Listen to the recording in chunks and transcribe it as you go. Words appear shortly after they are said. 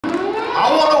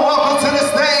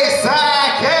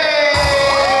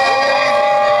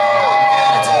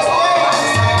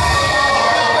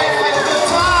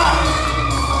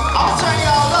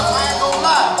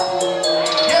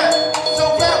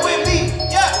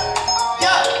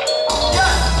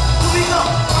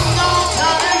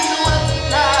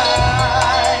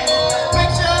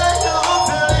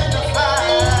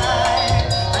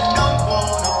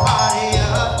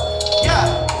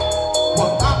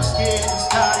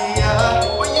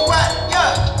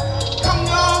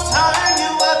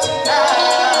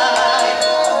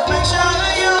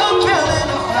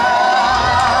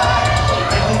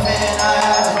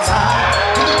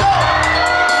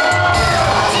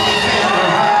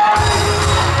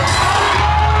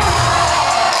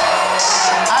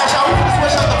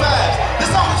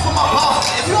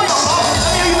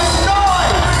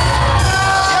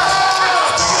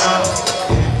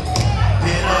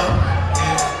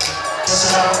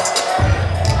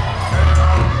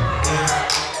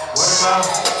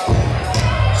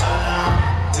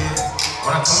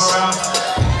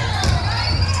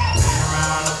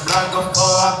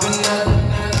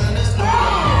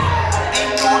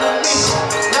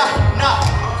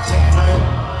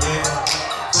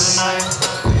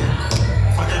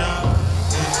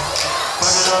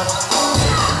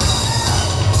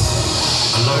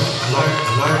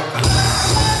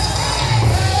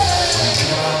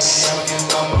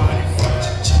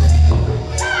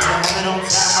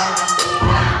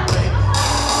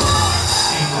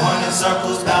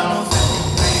Circles down on what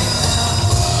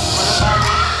about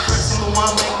person who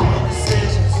want to make more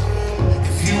decisions?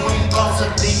 If you ain't boss up,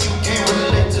 then you can't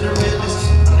relate to the realest.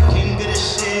 I'm the king of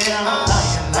this shit, I'm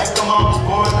lying like I'm always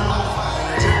born on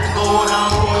fire. Go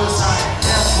down royal sign,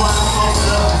 that's why I'm most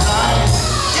of the time.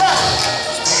 Yeah,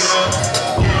 pick it up,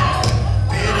 yeah,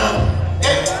 pick it up,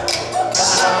 yeah,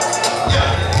 catch it up, yeah,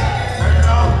 turn it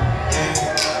on, yeah,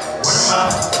 word of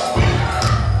mouth,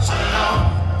 shut it down,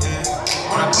 yeah,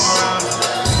 when I come around.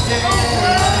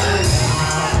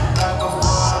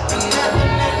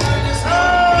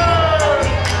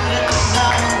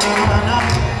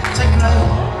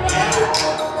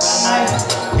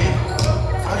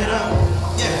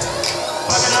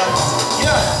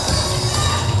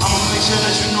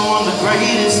 That you know I'm the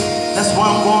greatest. That's why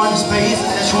I'm going to space.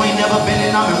 That you ain't never been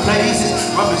and I'm in places.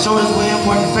 Rubbing shoulders with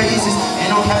important faces.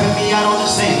 Ain't no capping me, I don't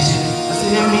just say shit. Just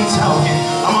to hear me talking.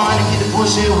 I'm on to get the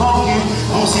bullshit walking.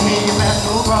 Won't see me in your back,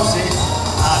 no process.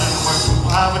 I done work too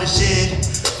hard for the shit,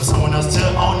 for someone else to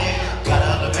own it.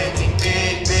 Gotta elevate me,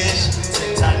 big bitch.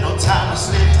 Take time, no time to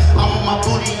slip.